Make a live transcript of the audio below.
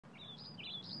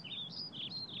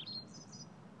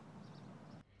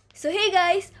So hey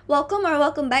guys,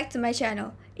 welcome back to my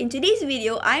channel. In today's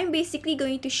video, I'm basically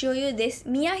going to show you this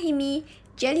HIMI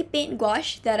jelly paint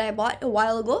gouache that I bought a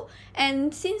while ago,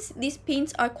 and since these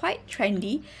paints are quite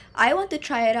trendy, I want to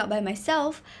try it out by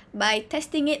myself by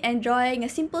testing it and drawing a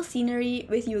simple scenery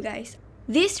with you guys.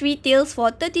 This retails for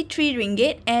 33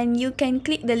 ringgit and you can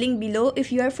click the link below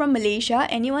if you are from Malaysia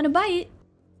and you want to buy it.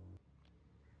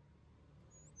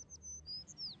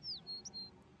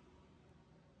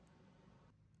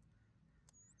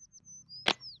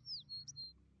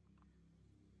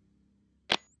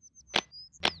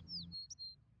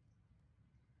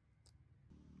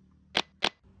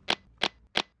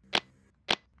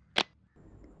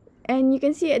 And you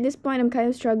can see at this point I'm kind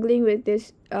of struggling with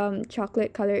this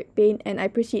chocolate colored paint, and I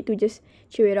proceed to just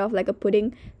chew it off like a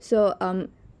pudding. So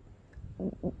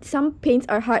some paints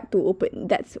are hard to open,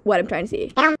 that's what I'm trying to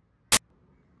say.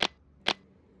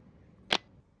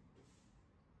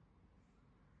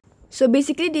 So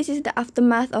basically this is the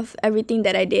aftermath of everything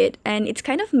that I did, and it's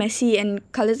kind of messy and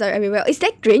colors are everywhere. Is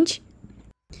that cringe?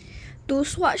 To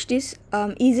swatch this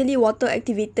easily water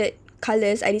activated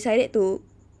colors, I decided to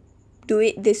do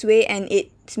it this way and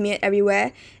it smeared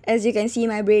everywhere. As you can see,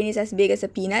 my brain is as big as a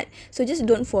peanut, so just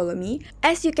don't follow me.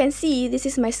 As you can see, this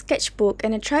is my sketchbook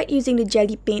and I tried using the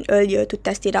jelly paint earlier to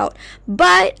test it out,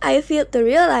 but I failed to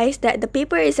realize that the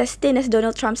paper is as thin as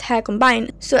Donald Trump's hair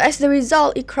combined. So as the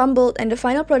result, it crumbled and the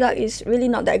final product is really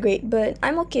not that great, but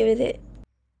I'm okay with it.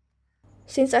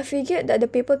 Since I figured that the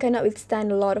paper cannot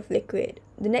withstand a lot of liquid,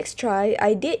 the next try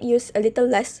I did use a little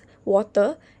less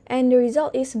water and the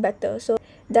result is better. So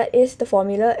that is the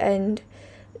formula and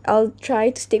I'll try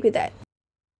to stick with that.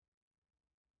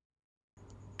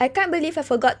 I can't believe I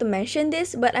forgot to mention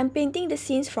this, but I'm painting the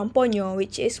scenes from Ponyo,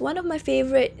 which is one of my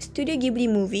favorite Studio Ghibli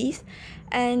movies.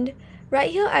 And right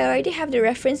here I already have the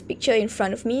reference picture in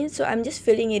front of me, so I'm just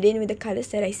filling it in with the colors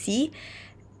that I see.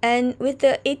 And with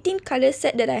the 18 color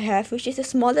set that I have, which is the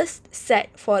smallest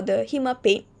set for the HIMI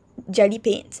paint, jelly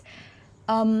paints,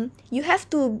 you have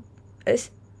to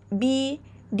be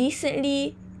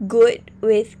decently good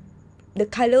with the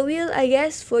color wheel, I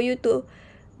guess, for you to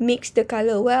mix the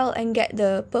color well and get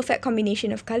the perfect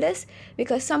combination of colors,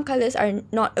 because some colors are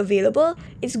not available.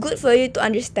 It's good for you to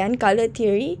understand color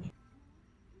theory,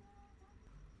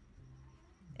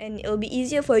 and it'll be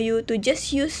easier for you to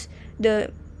just use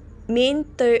the main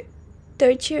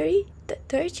tertiary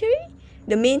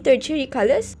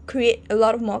colors, create a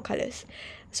lot of more colors.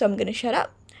 So I'm gonna shut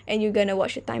up and you're gonna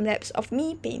watch a time lapse of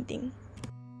me painting.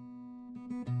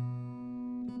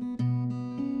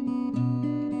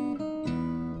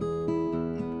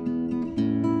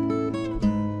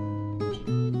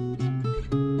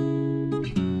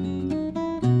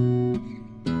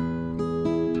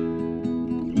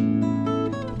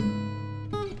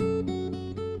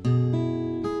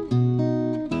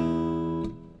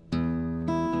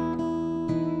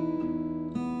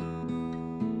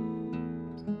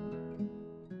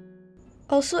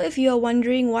 Also, if you are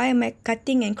wondering why am I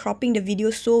cutting and cropping the video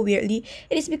so weirdly,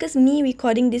 it is because me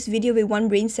recording this video with one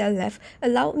brain cell left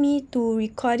allowed me to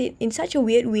record it in such a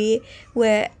weird way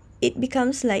where it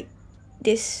becomes like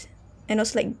this and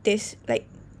also like this. Like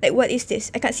what is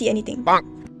this? I can't see anything.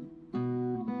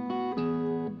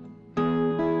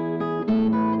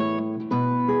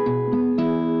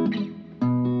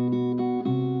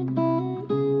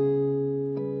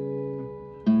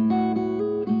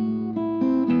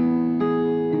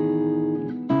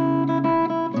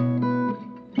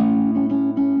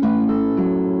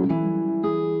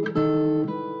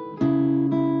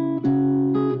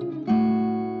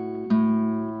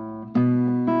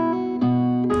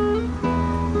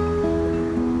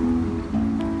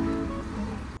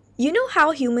 You know how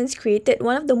humans created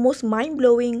one of the most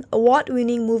mind-blowing,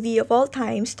 award-winning movie of all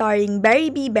time starring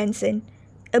Barry B. Benson,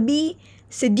 a bee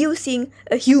seducing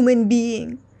a human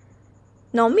being.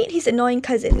 Now meet his annoying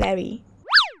cousin Larry.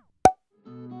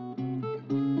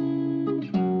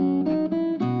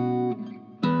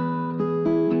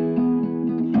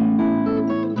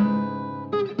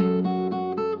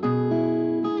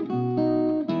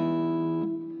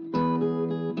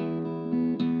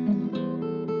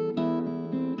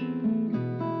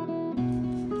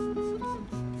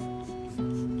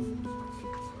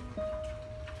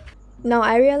 Now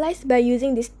I realized by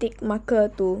using this thick marker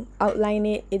to outline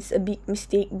it, it's a big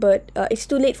mistake, but it's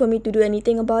too late for me to do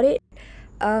anything about it.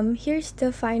 Here's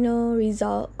the final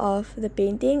result of the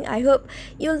painting. I hope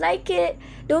you like it.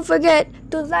 Don't forget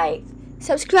to like,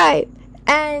 subscribe,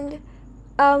 and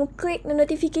click the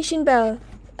notification bell.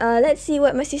 Let's see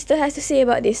what my sister has to say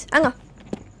about this. Anga,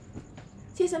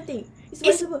 say something.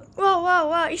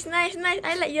 Wow, it's nice.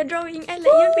 I like your drawing. I like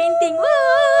your painting.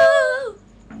 Wow.